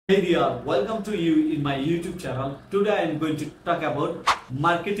Hey there, welcome to you in my YouTube channel. Today I am going to talk about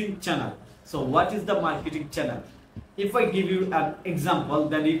marketing channel. So what is the marketing channel? If I give you an example,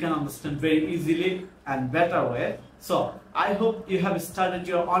 then you can understand very easily and better way. So I hope you have started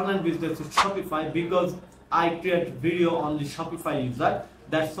your online business with Shopify because I create video only Shopify user.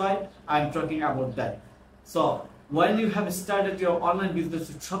 That's why I'm talking about that. So when you have started your online business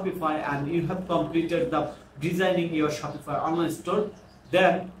with Shopify and you have completed the designing your Shopify online store,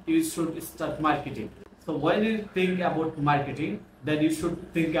 then you should start marketing. So when you think about marketing, then you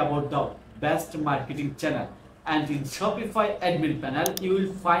should think about the best marketing channel. And in Shopify admin panel, you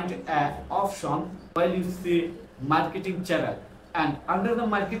will find an option where you see marketing channel. And under the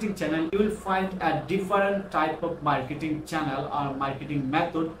marketing channel, you will find a different type of marketing channel or marketing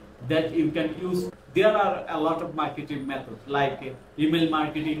method that you can use. There are a lot of marketing methods like email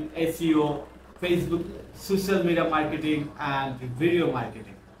marketing, SEO, Facebook, social media marketing, and video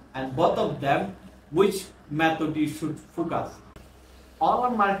marketing. And both of them, which method you should focus? All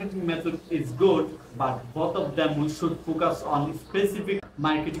marketing method is good, but both of them we should focus on specific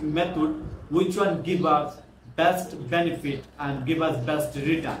marketing method, which one give us best benefit and give us best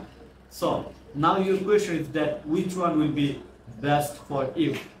return. So now your question is that which one will be best for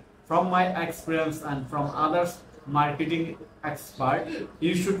you? From my experience and from others marketing expert,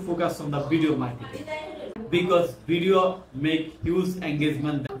 you should focus on the video marketing because video make huge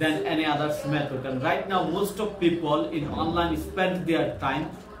engagement than any other method. And right now most of people in online spend their time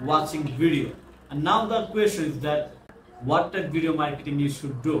watching video. And now the question is that what type video marketing you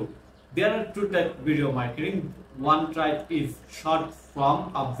should do? There are two types of video marketing. One type is short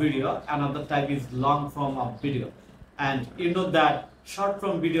form of video, another type is long form of video. And you know that short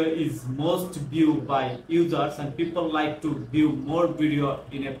form video is most viewed by users and people like to view more video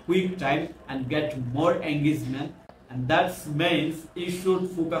in a quick time and get more engagement, and that means you should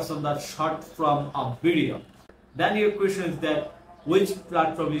focus on the short form of video. Then your question is that which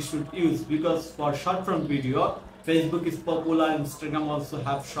platform you should use, because for short form video Facebook is popular, Instagram also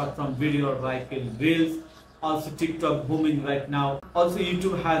have short form video like in Reels, also TikTok booming right now, also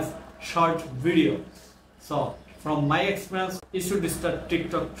YouTube has short video. So from my experience, you should start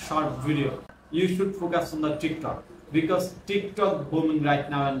TikTok short video. You should focus on the TikTok because TikTok booming right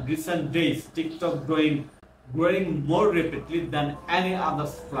now, and recent days TikTok growing more rapidly than any other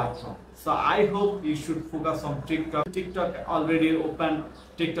platform. So I hope you should focus on TikTok. TikTok already opened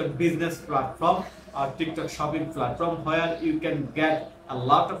TikTok business platform or TikTok shopping platform where you can get a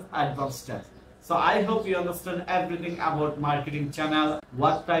lot of advanced steps. So I hope you understand everything about marketing channel,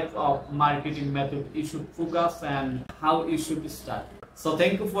 what type of marketing method you should focus and how you should start. So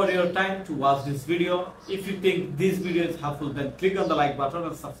thank you for your time to watch this video. If you think this video is helpful, then click on the like button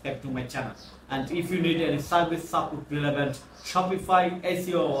and subscribe to my channel. And if you need any service support relevant Shopify,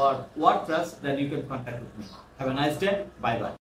 SEO or WordPress, then you can contact with me. Have a nice day. Bye bye.